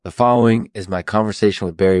The following is my conversation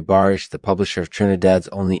with Barish, the publisher of Trinidad's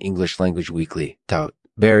only English language weekly, Tout.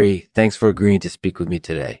 Barry, thanks for agreeing to speak with me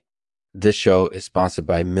today. This show is sponsored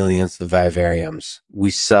by Millions of Vivariums. We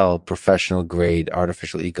sell professional-grade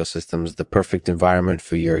artificial ecosystems, the perfect environment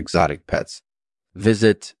for your exotic pets.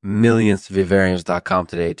 Visit millionsvivariums.com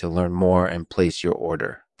today to learn more and place your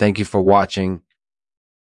order. Thank you for watching.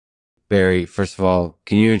 Barry, first of all,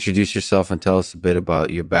 can you introduce yourself and tell us a bit about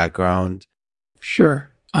your background? Sure.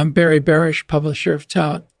 I'm Barry Barish, publisher of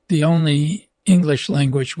Tout, the only English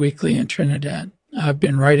language weekly in Trinidad. I've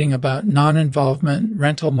been writing about non-involvement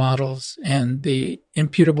rental models and the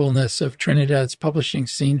imputableness of Trinidad's publishing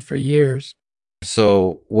scene for years.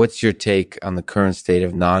 So what's your take on the current state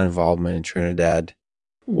of non-involvement in Trinidad?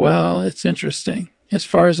 Well, it's interesting. As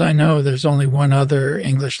far as I know, there's only one other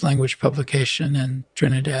English language publication in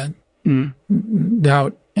Trinidad,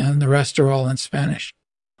 Tout, and the rest are all in Spanish.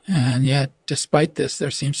 And yet, despite this, there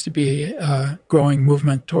seems to be a growing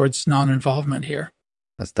movement towards non-involvement here.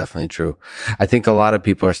 That's definitely true. I think a lot of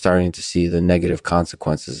people are starting to see the negative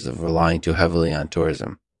consequences of relying too heavily on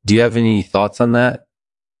tourism. Do you have any thoughts on that?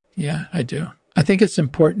 Yeah, I do. I think it's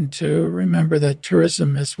important to remember that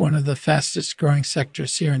tourism is one of the fastest growing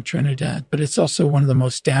sectors here in Trinidad, but it's also one of the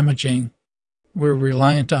most damaging. We're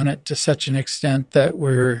reliant on it to such an extent that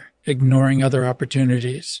we're ignoring other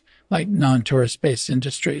opportunities like non-tourist based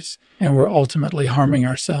industries, and we're ultimately harming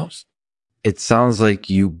ourselves. It sounds like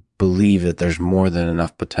you believe that there's more than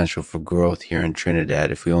enough potential for growth here in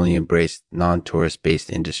Trinidad if we only embrace non-tourist based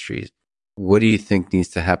industries. What do you think needs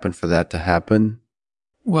to happen for that to happen?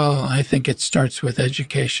 Well, I think it starts with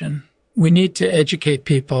education. We need to educate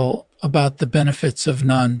people about the benefits of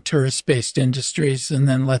non-tourist based industries and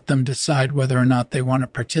then let them decide whether or not they want to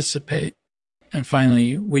participate. And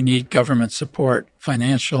finally, we need government support,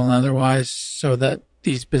 financial and otherwise, so that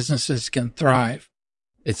these businesses can thrive.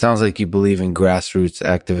 It sounds like you believe in grassroots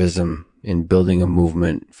activism, in building a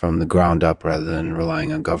movement from the ground up rather than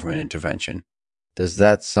relying on government intervention. Does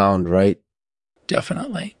that sound right?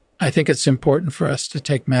 Definitely. I think it's important for us to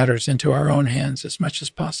take matters into our own hands as much as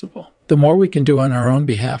possible. The more we can do on our own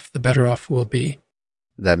behalf, the better off we'll be.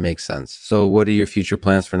 That makes sense. So what are your future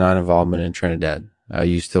plans for non-involvement in Trinidad? Are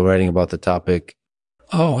you still writing about the topic?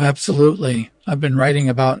 Oh, absolutely. I've been writing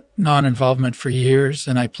about non-involvement for years,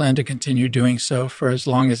 and I plan to continue doing so for as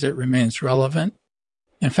long as it remains relevant.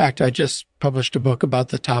 In fact, I just published a book about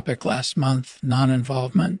the topic last month,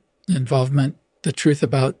 Non-Involvement, Involvement, the Truth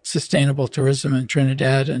About Sustainable Tourism in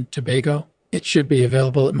Trinidad and Tobago. It should be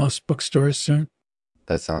available at most bookstores soon.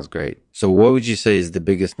 That sounds great. So what would you say is the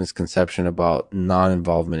biggest misconception about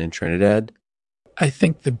non-involvement in Trinidad? I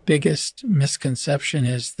think the biggest misconception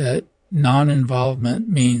is that non-involvement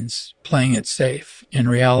means playing it safe. In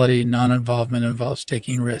reality, non-involvement involves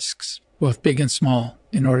taking risks, both big and small,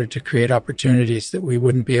 in order to create opportunities that we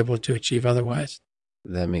wouldn't be able to achieve otherwise.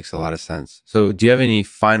 That makes a lot of sense. So do you have any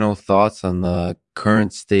final thoughts on the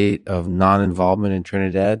current state of non-involvement in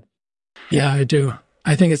Trinidad? Yeah, I do.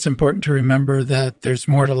 I think it's important to remember that there's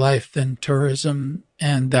more to life than tourism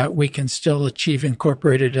and that we can still achieve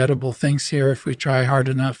incorporated edible things here if we try hard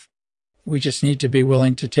enough. We just need to be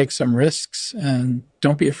willing to take some risks and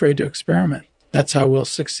don't be afraid to experiment. That's how we'll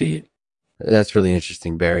succeed. That's really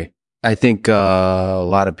interesting, Barry. I think a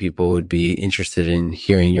lot of people would be interested in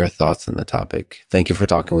hearing your thoughts on the topic. Thank you for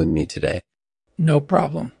talking with me today. No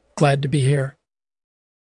problem. Glad to be here.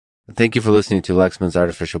 Thank you for listening to Lexman's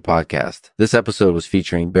Artificial Podcast. This episode was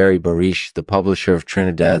featuring Barry Barish, the publisher of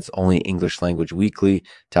Trinidad's only English language weekly,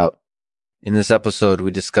 Tout. In this episode,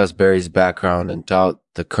 we discuss Barry's background and Tout,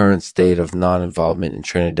 the current state of non-involvement in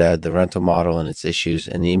Trinidad, the rental model and its issues,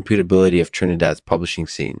 and the imputability of Trinidad's publishing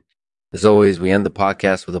scene. As always, we end the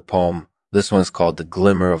podcast with a poem. This one is called The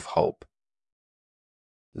Glimmer of Hope.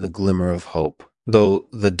 The Glimmer of Hope. Though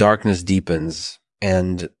the darkness deepens,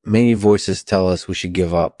 and many voices tell us we should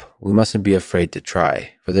give up, we mustn't be afraid to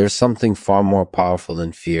try, for there is something far more powerful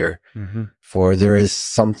than fear. For there is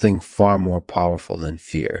something far more powerful than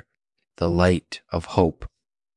fear, the light of hope.